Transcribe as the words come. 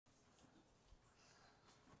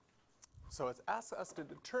So it's asked us to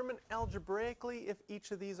determine algebraically if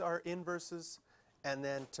each of these are inverses and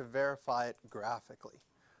then to verify it graphically.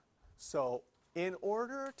 So in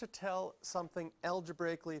order to tell something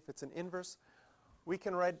algebraically if it's an inverse, we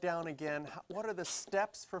can write down again what are the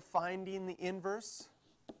steps for finding the inverse.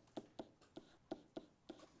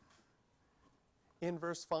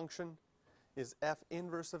 Inverse function is f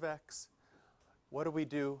inverse of x. What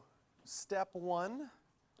do? Step 1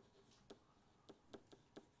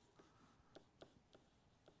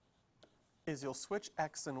 is you'll switch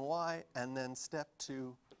x and y, and then step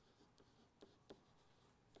 2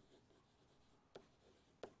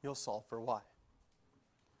 you'll solve for y.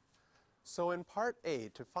 So in part A,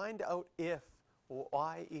 to find out if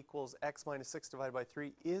y equals x minus 6 divided by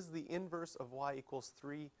 3 is the inverse of y equals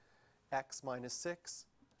 3x minus 6,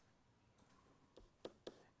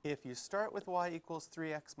 if you start with y equals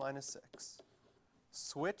 3x minus 6,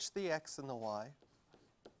 switch the x and the y,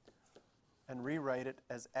 and rewrite it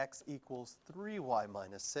as x equals 3y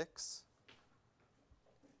minus 6.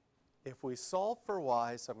 If we solve for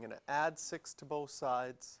y, so I'm going to add 6 to both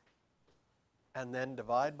sides, and then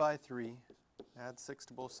divide by 3. Add 6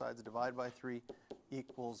 to both sides, divide by 3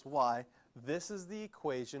 equals y. This is the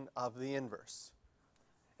equation of the inverse.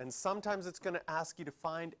 And sometimes it's going to ask you to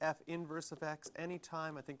find f inverse of x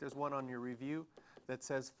anytime. I think there's one on your review that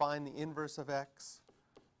says find the inverse of x.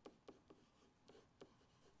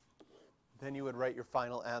 Then you would write your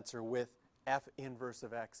final answer with f inverse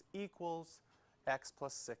of x equals x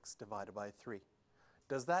plus 6 divided by 3.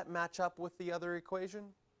 Does that match up with the other equation?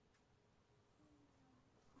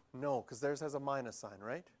 No, because theirs has a minus sign,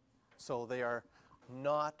 right? So they are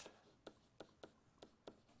not.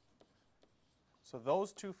 So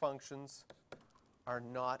those two functions are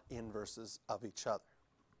not inverses of each other.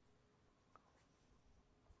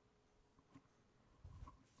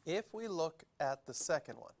 If we look at the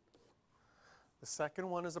second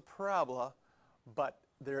one is a parabola, but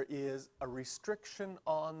there is a restriction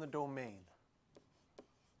on the domain.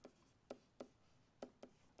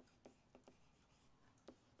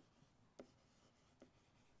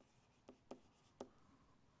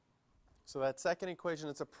 So that second equation,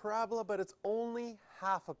 it's a parabola, but it's only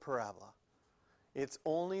half a parabola. It's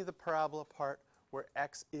only the parabola part where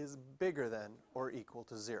x is bigger than or equal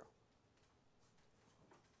to 0.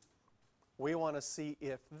 We want to see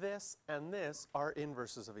if this and this are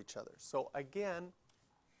inverses of each other. So again,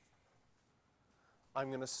 I'm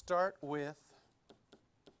going to start with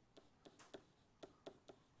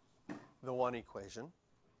the one equation,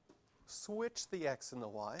 switch the x and the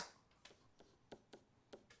y,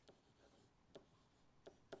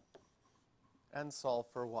 and solve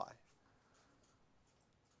for y.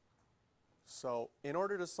 So in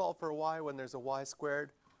order to solve for y when there's a y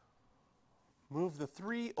squared, move the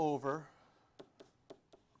 3 over.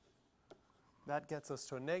 That gets us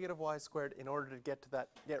to a negative y squared. In order to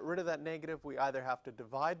get rid of that negative, we either have to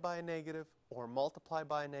divide by a negative or multiply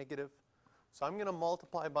by a negative. So I'm going to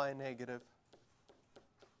multiply by a negative.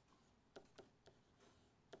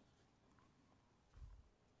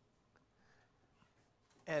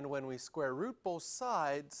 And when we square root both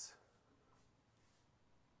sides,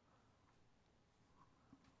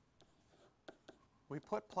 we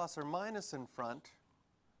put plus or minus in front.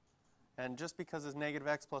 And just because it's negative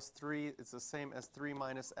x plus 3, it's the same as 3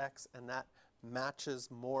 minus x, and that matches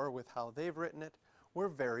more with how they've written it, we're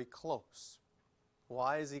very close.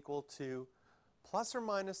 Y is equal to plus or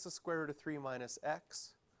minus the square root of 3 minus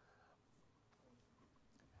x.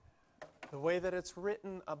 The way that it's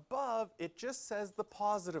written above, it just says the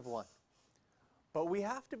positive one. But we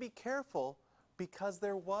have to be careful because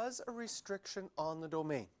there was a restriction on the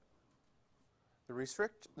domain. The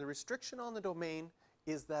restriction on the domain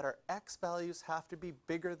is that our x values have to be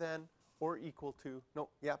bigger than or equal to,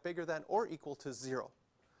 bigger than or equal to 0.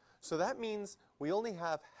 So that means we only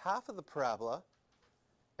have half of the parabola,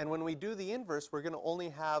 and when we do the inverse, we're going to only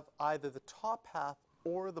have either the top half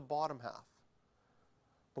or the bottom half.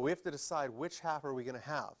 But we have to decide which half are we going to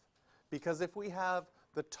have. Because if we have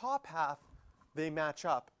the top half, they match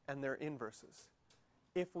up and they're inverses.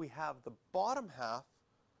 If we have the bottom half,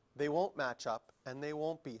 they won't match up and they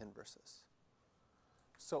won't be inverses.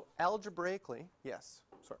 So algebraically, yes,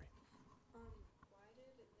 sorry. Why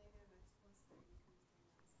did negative x plus 3 become 3 minus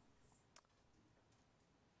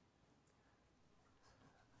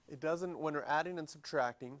x? It doesn't, when we're adding and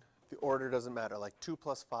subtracting, the order doesn't matter. Like 2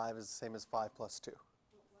 plus 5 is the same as 5 plus 2.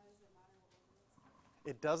 But why does it matter what order it's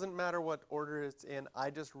in? It doesn't matter what order it's in.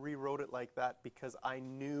 I just rewrote it like that because I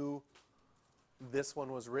knew this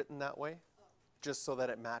one was written that way, just so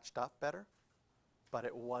that it matched up better. But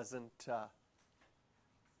it wasn't,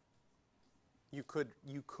 you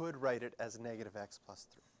could write it as negative x plus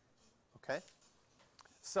 3. Okay?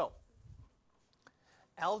 So,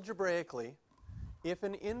 algebraically, if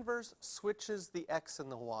an inverse switches the x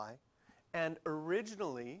and the y, and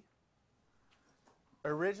originally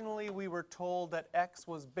we were told that x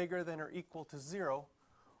was bigger than or equal to 0,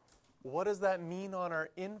 what does that mean on our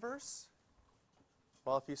inverse?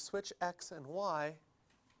 Well, if you switch x and y,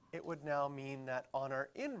 it would now mean that on our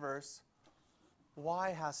inverse,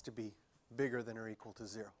 y has to be bigger than or equal to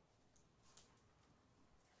 0.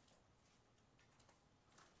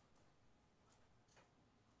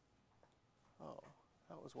 Oh,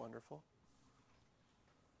 that was wonderful.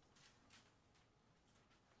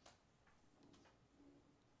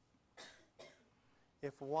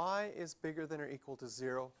 If y is bigger than or equal to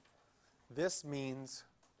 0, this means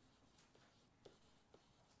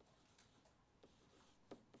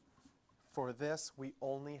for this we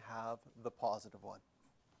only have the positive one.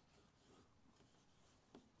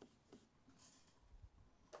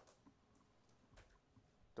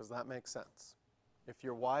 Does that make sense? If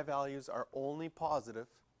your y values are only positive,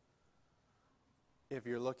 if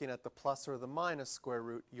you're looking at the plus or the minus square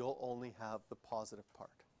root, you'll only have the positive part.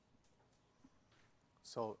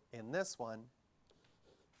 So in this one,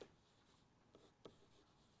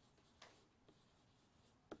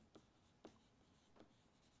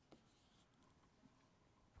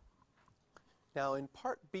 now in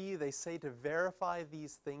part B, they say to verify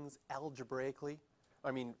these things algebraically,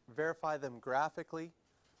 verify them graphically,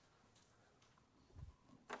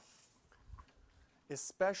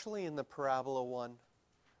 especially in the parabola one,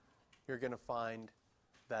 you're going to find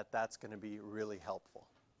that that's going to be really helpful.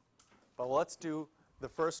 But let's do the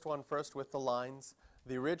first one first with the lines.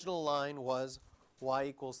 The original line was y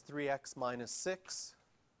equals 3x minus 6.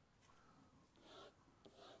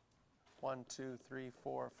 1, 2, 3,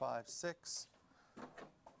 4, 5, 6.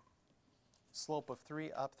 Slope of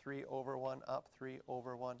 3, up 3 over 1, up 3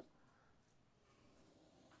 over 1.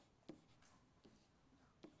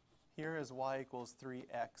 Here is y equals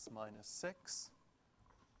 3x minus 6.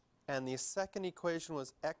 And the second equation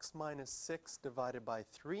was x minus 6 divided by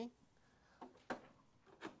 3.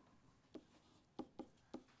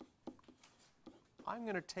 I'm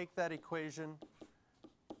going to take that equation,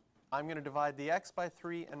 I'm going to divide the x by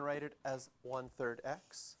 3 and write it as 1/3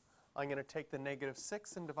 x. I'm going to take the negative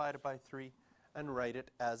 6 and divide it by 3 and write it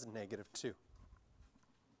as negative 2.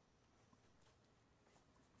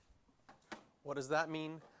 What does that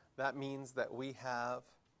mean? That means that we have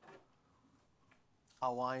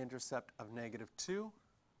a y-intercept of negative 2.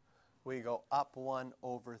 We go up 1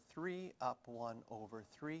 over 3, up 1 over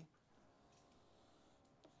 3.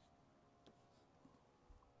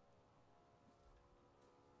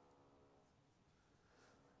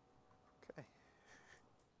 Okay.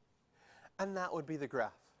 And that would be the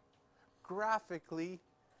graph. Graphically,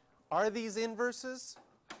 are these inverses?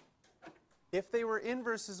 If they were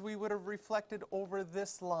inverses, we would have reflected over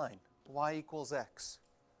this line, y equals x.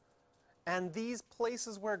 And these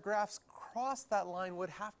places where graphs cross that line would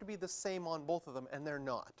have to be the same on both of them, and they're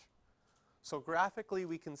not. So graphically,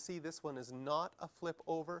 we can see this one is not a flip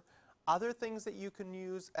over. Other things that you can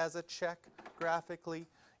use as a check graphically,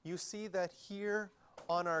 you see that here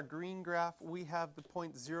on our green graph, we have the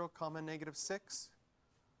point 0, comma, negative 6.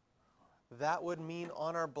 That would mean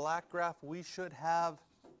on our black graph, we should have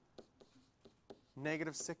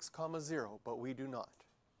negative 6, comma, 0, but we do not.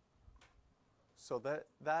 So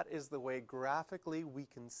that is the way graphically we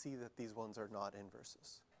can see that these ones are not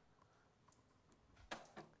inverses.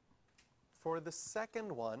 For the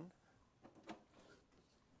second one,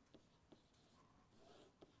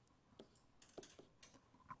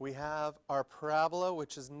 we have our parabola,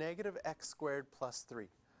 which is negative x squared plus 3.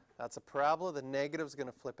 That's a parabola. The negative is going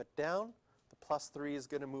to flip it down. The plus 3 is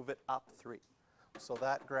going to move it up 3. So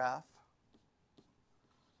that graph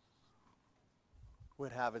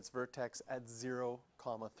would have its vertex at 0,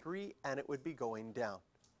 comma 3, and it would be going down.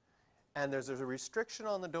 And there's a restriction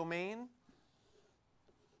on the domain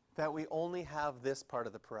that we only have this part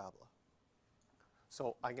of the parabola.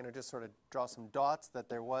 So I'm going to just sort of draw some dots that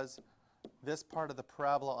there was this part of the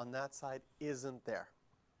parabola on that side isn't there.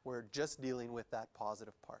 We're just dealing with that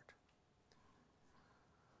positive part.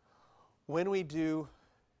 When we do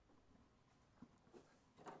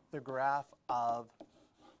the graph of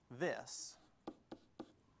this,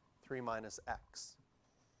 3 minus x.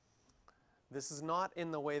 This is not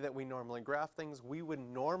in the way that we normally graph things. We would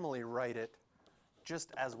normally write it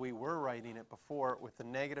just as we were writing it before, with the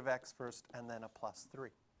negative x first and then a plus 3.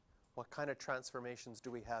 What kind of transformations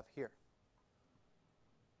do we have here?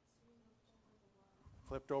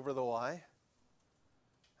 Flipped over the y.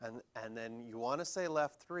 And then you want to say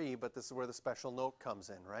left 3, but this is where the special note comes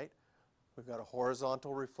in, right? We've got a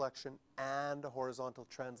horizontal reflection and a horizontal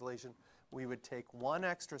translation. We would take one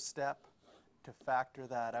extra step to factor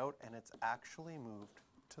that out, and it's actually moved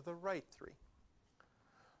to the right 3.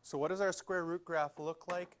 So what does our square root graph look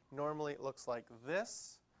like? Normally it looks like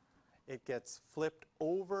this. It gets flipped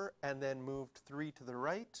over and then moved 3 to the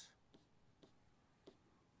right.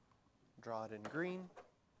 Draw it in green.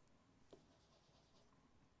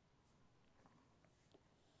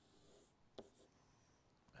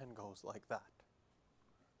 And goes like that.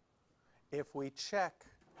 If we check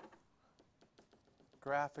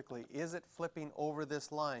graphically, is it flipping over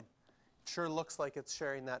this line? It sure looks like it's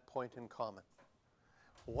sharing that point in common.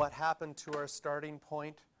 What happened to our starting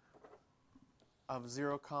point of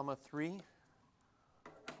 0, 3?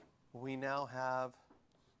 We now have,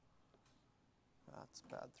 that's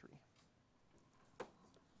bad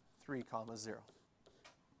 3, 0.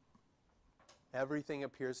 Everything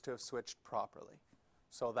appears to have switched properly.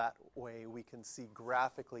 So that way we can see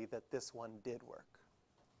graphically that this one did work.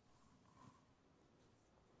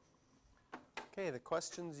 Okay, the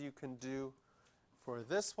questions you can do for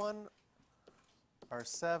this one are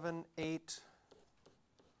 7, 8,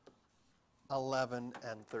 11,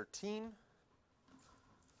 and 13.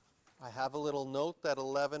 I have a little note that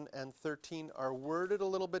 11 and 13 are worded a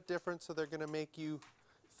little bit different, so they're going to make you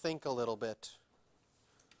think a little bit.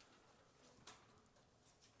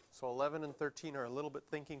 So 11 and 13 are a little bit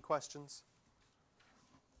thinking questions.